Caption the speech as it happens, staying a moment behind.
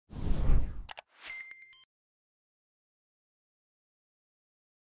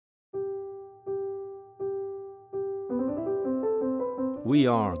We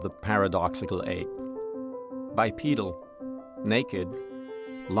are the paradoxical ape. Bipedal, naked,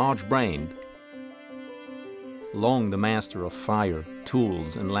 large-brained, long the master of fire,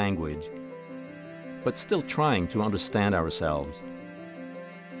 tools, and language, but still trying to understand ourselves.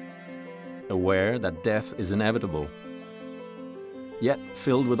 Aware that death is inevitable, yet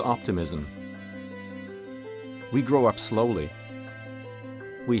filled with optimism. We grow up slowly.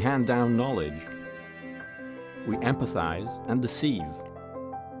 We hand down knowledge. We empathize and deceive.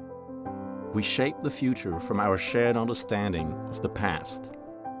 We shape the future from our shared understanding of the past.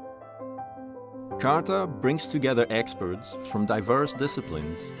 CauCau brings together experts from diverse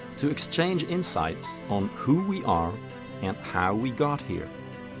disciplines to exchange insights on who we are and how we got here.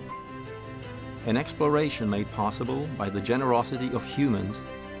 An exploration made possible by the generosity of humans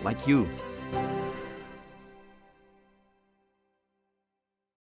like you.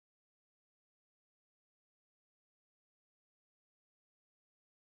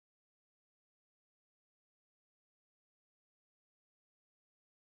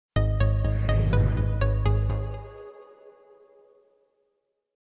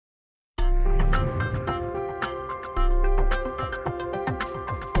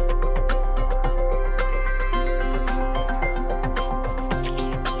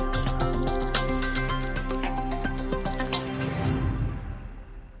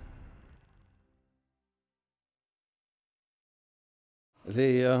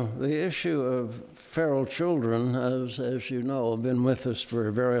 The issue of feral children, as you know, have been with us for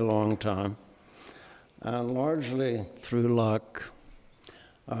a very long time, and largely through luck.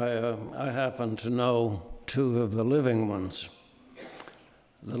 I happen to know two of the living ones.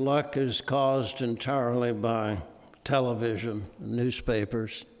 The luck is caused entirely by television,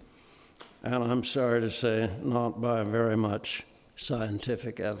 newspapers, and I'm sorry to say, not by very much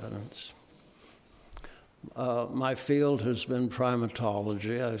scientific evidence. My field has been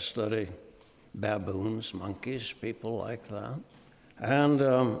primatology. I study baboons, monkeys, people like that. And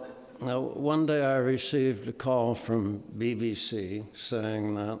one day I received a call from BBC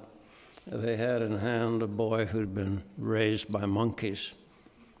saying that they had in hand a boy who'd been raised by monkeys.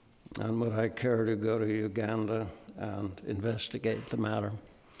 And would I care to go to Uganda and investigate the matter?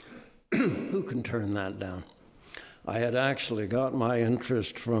 Who can turn that down? I had actually got my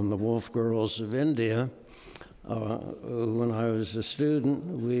interest from the wolf girls of India. When I was a student,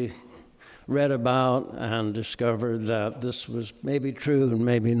 we read about and discovered that this was maybe true and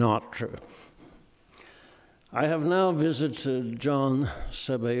maybe not true. I have now visited John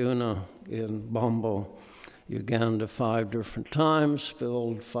Ssabyuna in Bombo, Uganda 5 different times,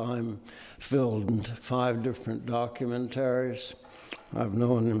 filmed 5 different documentaries. I've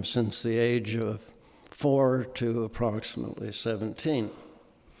known him since the age of 4 to approximately 17.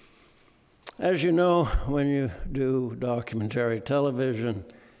 As you know, when you do documentary television,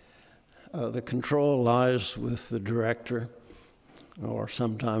 the control lies with the director or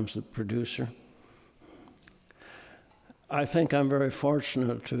sometimes the producer. I think I'm very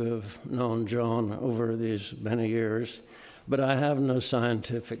fortunate to have known John over these many years, but I have no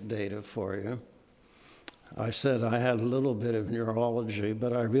scientific data for you. I said I had a little bit of neurology,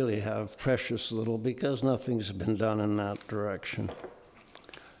 but I really have precious little because nothing's been done in that direction.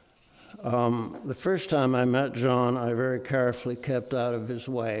 The first time I met John, I very carefully kept out of his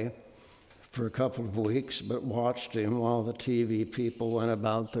way for a couple of weeks, but watched him while the TV people went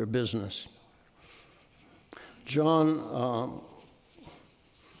about their business. John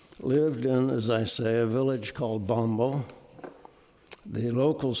lived in, as I say, a village called Bombo. The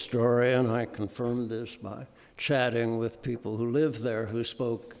local story, and I confirmed this by chatting with people who lived there who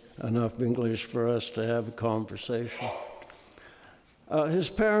spoke enough English for us to have a conversation. His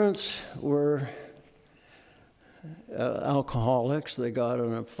parents were alcoholics. They got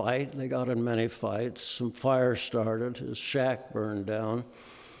in a fight. They got in many fights. Some fire started. His shack burned down.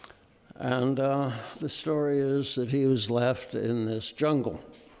 And the story is that he was left in this jungle.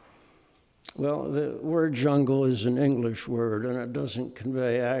 Well, the word jungle is an English word, and it doesn't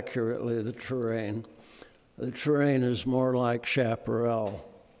convey accurately the terrain. The terrain is more like chaparral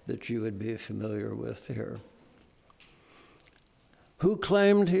that you would be familiar with here. Who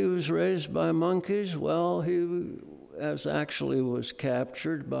claimed he was raised by monkeys? Well, he actually was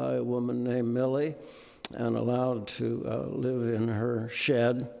captured by a woman named Millie and allowed to live in her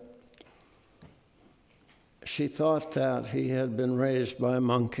shed. She thought that he had been raised by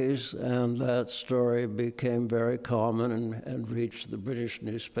monkeys, and that story became very common and reached the British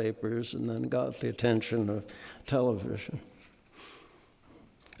newspapers and then got the attention of television.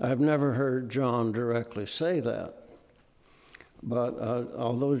 I've never heard John directly say that. But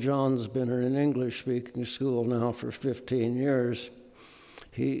although John's been in an English-speaking school now for 15 years,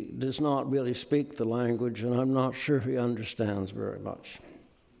 He does not really speak the language, and I'm not sure he understands very much.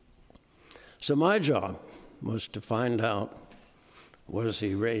 So my job was to find out, was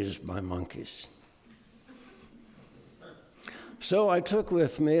he raised by monkeys? So I took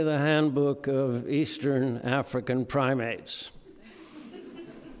with me the Handbook of Eastern African Primates.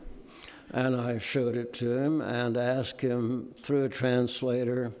 And I showed it to him and asked him, through a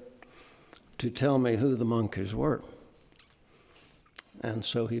translator, to tell me who the monkeys were. And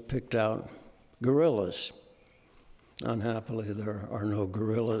so he picked out gorillas. Unhappily, there are no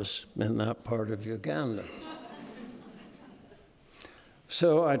gorillas in that part of Uganda.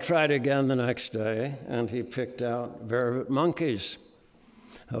 So I tried again the next day, and he picked out vervet monkeys.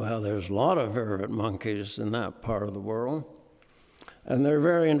 Well, there's a lot of vervet monkeys in that part of the world. And they're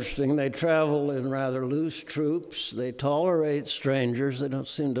very interesting. They travel in rather loose troops. They tolerate strangers. They don't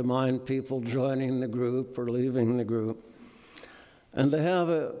seem to mind people joining the group or leaving the group. And they have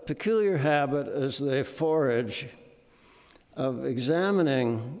a peculiar habit as they forage of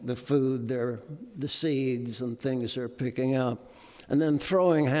examining the food, the seeds and things they're picking up, and then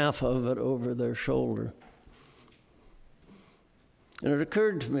throwing half of it over their shoulder. And it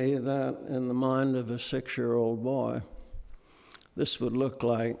occurred to me that in the mind of a 6-year-old boy, this would look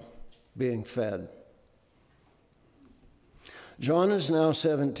like being fed. John is now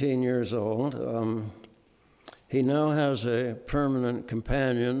 17 years old. He now has a permanent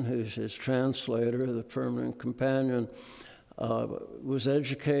companion who's his translator. The permanent companion was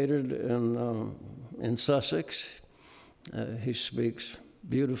educated in Sussex. He speaks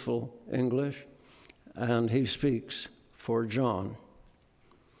beautiful English, and he speaks for John.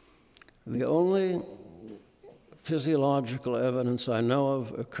 The only physiological evidence I know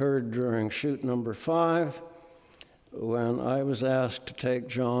of occurred during shoot number 5, when I was asked to take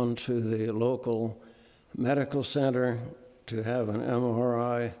John to the local medical center to have an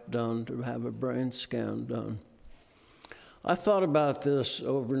MRI done, to have a brain scan done. I thought about this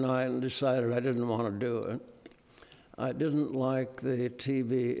overnight and decided I didn't want to do it. I didn't like the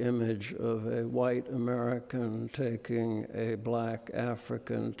TV image of a white American taking a black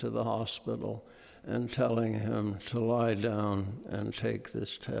African to the hospital and telling him to lie down and take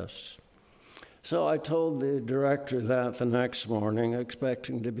this test. So I told the director that the next morning,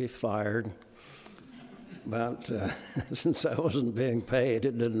 expecting to be fired. But since I wasn't being paid,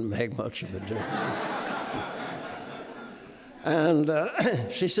 it didn't make much of a difference. And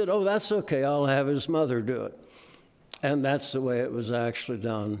she said, "Oh, that's okay, I'll have his mother do it." And that's the way it was actually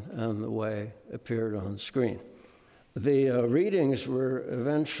done and the way it appeared on screen. The readings were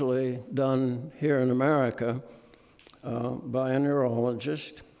eventually done here in America by a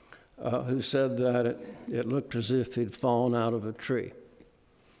neurologist who said that it looked as if he'd fallen out of a tree.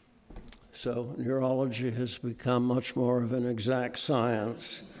 So neurology has become much more of an exact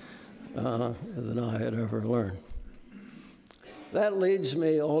science than I had ever learned. That leads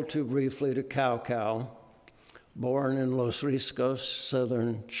me all too briefly to CauCau, born in Los Riscos,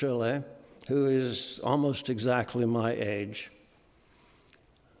 southern Chile, who is almost exactly my age.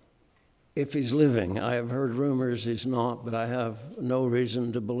 If he's living, I have heard rumors he's not, but I have no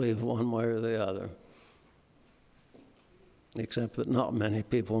reason to believe one way or the other, except that not many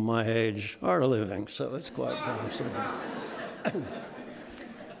people my age are living, so it's quite possible.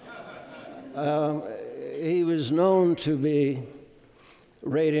 He was known to be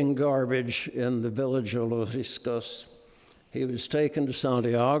raiding garbage in the village of Los Riscos. He was taken to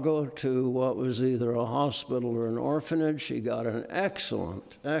Santiago to what was either a hospital or an orphanage. He got an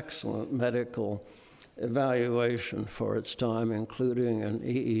excellent, excellent medical evaluation for its time, including an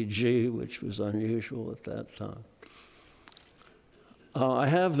EEG, which was unusual at that time. I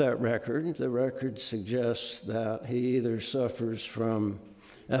have that record. The record suggests that he either suffers from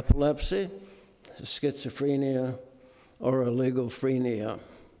epilepsy, schizophrenia, or oligophrenia.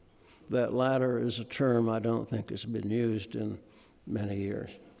 That latter is a term I don't think has been used in many years.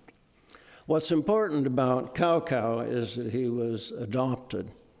 What's important about CauCau is that he was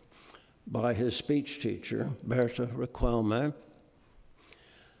adopted by his speech teacher, Berta Riquelme,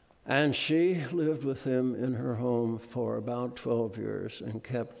 and she lived with him in her home for about 12 years and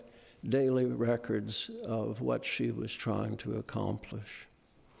kept daily records of what she was trying to accomplish.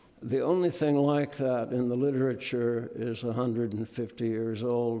 The only thing like that in the literature is 150 years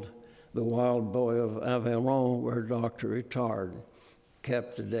old, The Wild Boy of Avignon, where Dr. Itard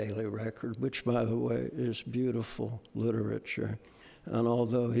kept a daily record, which, by the way, is beautiful literature. And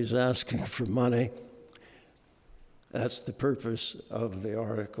although he's asking for money, that's the purpose of the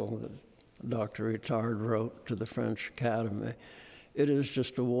article that Dr. Itard wrote to the French Academy. It is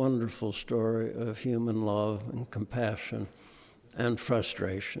just a wonderful story of human love and compassion and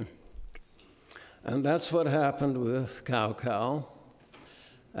frustration. And that's what happened with CauCau,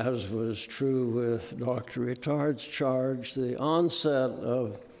 as was true with Dr. Retard's charge. The onset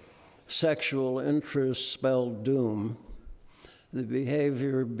of sexual interest spelled doom. The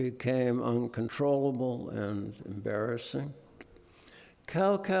behavior became uncontrollable and embarrassing.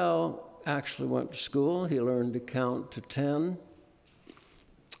 CauCau actually went to school. He learned to count to 10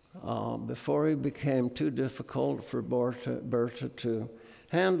 before he became too difficult for Berta to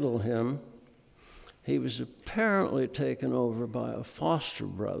handle him. He was apparently taken over by a foster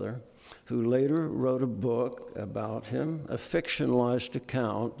brother who later wrote a book about him, a fictionalized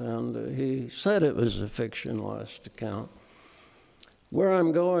account, and he said it was a fictionalized account. Where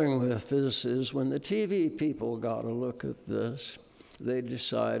I'm going with this is when the TV people got a look at this, they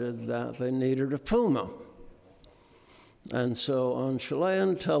decided that they needed a puma. And so on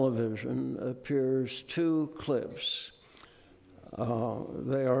Chilean television appears 2 clips.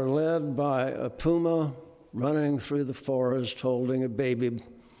 They are led by a puma running through the forest holding a baby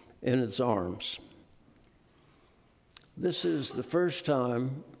in its arms. This is the first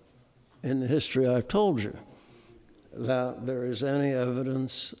time in the history I've told you that there is any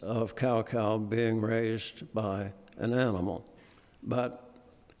evidence of CauCau being raised by an animal. But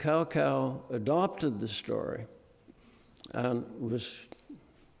CauCau adopted the story and was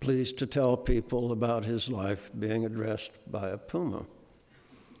pleased to tell people about his life being addressed by a puma.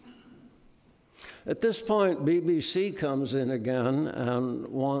 At this point, BBC comes in again and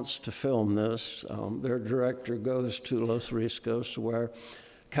wants to film this. Their director goes to Los Riscos, where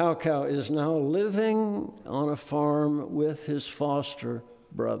CauCau is now living on a farm with his foster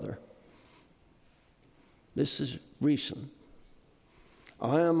brother. This is recent.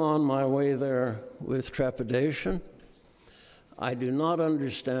 I am on my way there with trepidation. I do not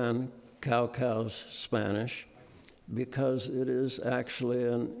understand CauCau's Spanish because it is actually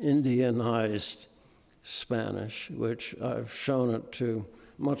an Indianized Spanish, which I've shown it to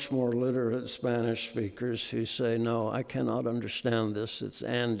much more literate Spanish speakers who say, no, I cannot understand this. It's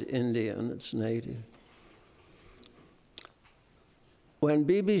and Indian, it's native. When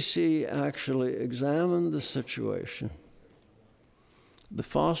BBC actually examined the situation, the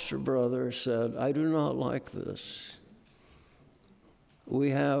foster brother said, I do not like this.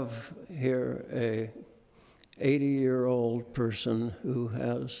 We have here a 80-year-old person who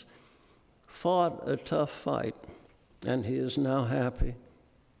has fought a tough fight, and he is now happy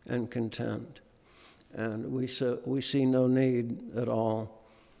and content. And we see no need at all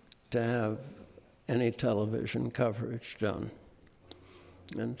to have any television coverage done.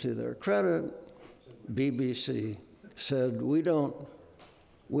 And to their credit, BBC said, we don't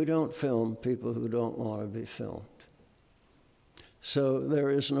film people who don't want to be filmed. So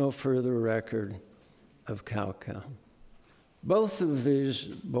there is no further record of CauCau. Both of these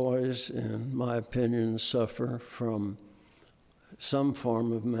boys, in my opinion, suffer from some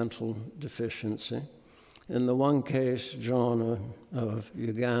form of mental deficiency. In the one case, John of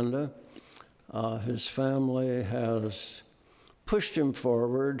Uganda, his family has pushed him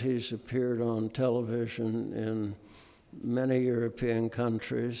forward. He's appeared on television in many European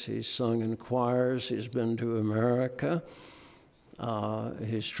countries. He's sung in choirs. He's been to America.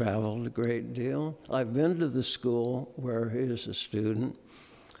 He's traveled a great deal. I've been to the school where he is a student.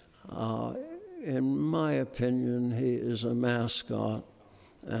 In my opinion, he is a mascot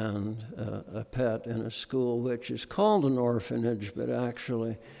and a pet in a school which is called an orphanage, but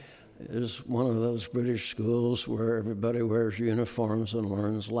actually is one of those British schools where everybody wears uniforms and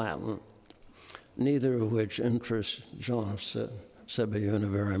learns Latin, neither of which interests John Ssabyuna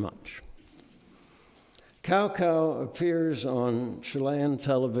very much. CauCau appears on Chilean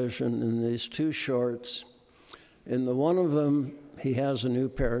television in these 2 shorts. In the one of them, he has a new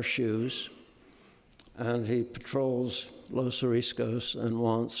pair of shoes, and he patrols Los Riscos and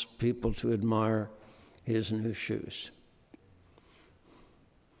wants people to admire his new shoes.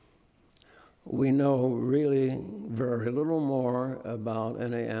 We know really very little more about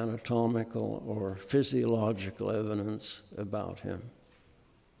any anatomical or physiological evidence about him.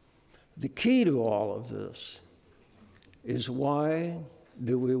 The key to all of this is, why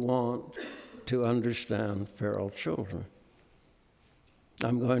do we want to understand feral children?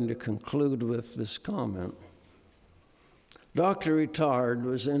 I'm going to conclude with this comment. Dr. Retard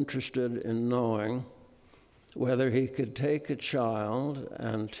was interested in knowing whether he could take a child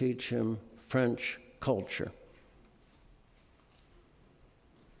and teach him French culture.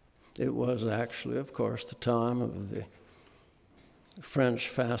 It was actually, of course, the time of the French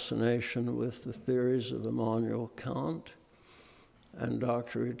fascination with the theories of Immanuel Kant. And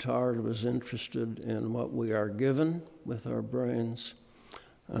Dr. Itard was interested in what we are given with our brains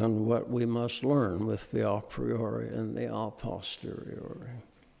and what we must learn with the a priori and the a posteriori.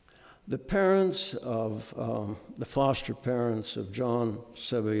 The parents of, the foster parents of John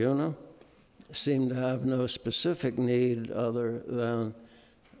Ssabyuna seem to have no specific need other than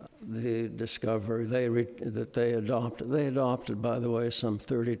the discovery that they adopted. They adopted, by the way, some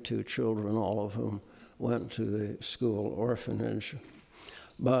 32 children, all of whom went to the school orphanage.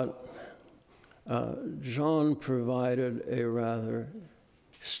 But John provided a rather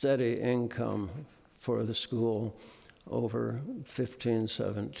steady income for the school over 15,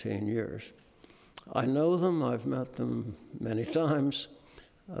 17 years. I know them, I've met them many times.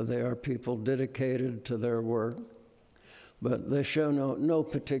 They are people dedicated to their work, but they show no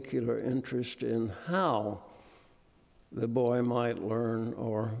particular interest in how the boy might learn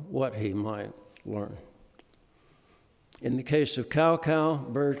or what he might learn. In the case of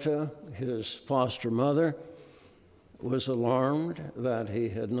CauCau, Berta, his foster mother, was alarmed that he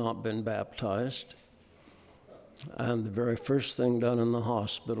had not been baptized. And the very first thing done in the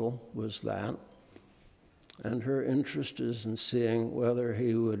hospital was that. And her interest is in seeing whether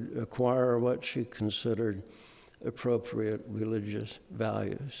he would acquire what she considered appropriate religious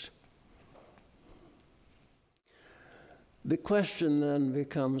values. The question then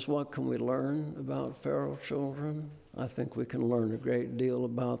becomes, what can we learn about feral children? I think we can learn a great deal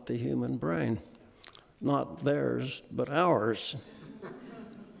about the human brain. Not theirs, but ours.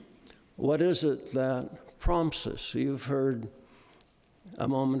 What is it that prompts us? You've heard a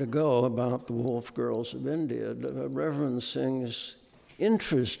moment ago about the Wolf Girls of India. Reverend Singhs'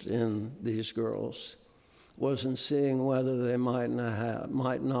 interest in these girls was in seeing whether they might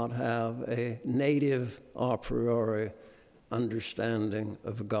not have a native a priori understanding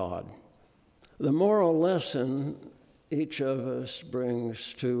of God. The moral lesson each of us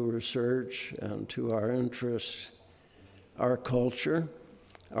brings to research and to our interests, our culture,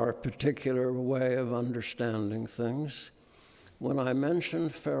 our particular way of understanding things. When I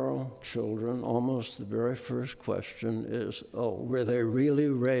mentioned feral children, almost the very first question is, oh, were they really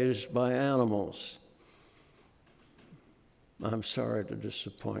raised by animals? I'm sorry to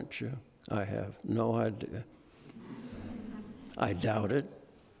disappoint you. I have no idea. I doubt it.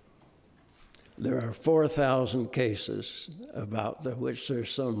 There are 4,000 cases about which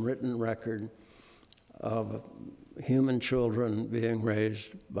there's some written record of human children being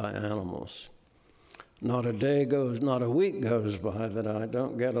raised by animals. Not a week goes by that I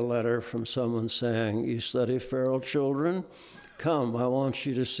don't get a letter from someone saying, you study feral children? Come, I want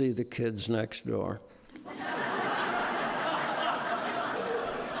you to see the kids next door.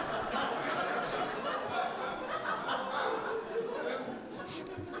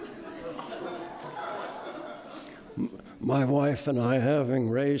 My wife and I, having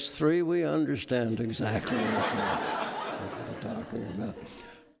raised 3, we understand exactly what I'm talking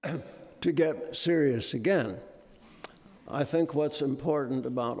about. To get serious again, I think what's important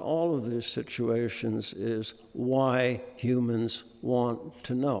about all of these situations is why humans want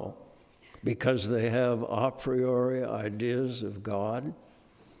to know. Because they have a priori ideas of God,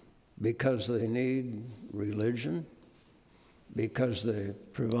 because they need religion, because they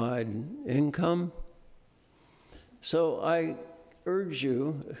provide income. So I urge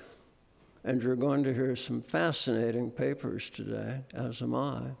you, and you're going to hear some fascinating papers today, as am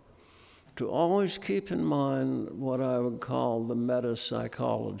I, to always keep in mind what I would call the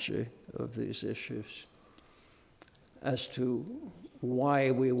meta-psychology of these issues as to why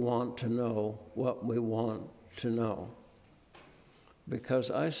we want to know what we want to know.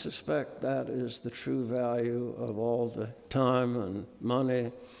 Because I suspect that is the true value of all the time and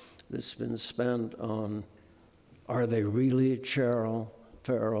money that's been spent on, are they really feral?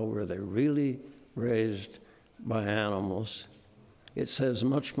 Were they really raised by animals? It says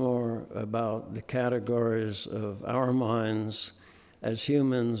much more about the categories of our minds as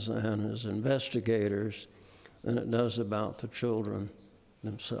humans and as investigators than it does about the children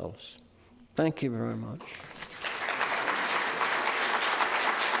themselves. Thank you very much.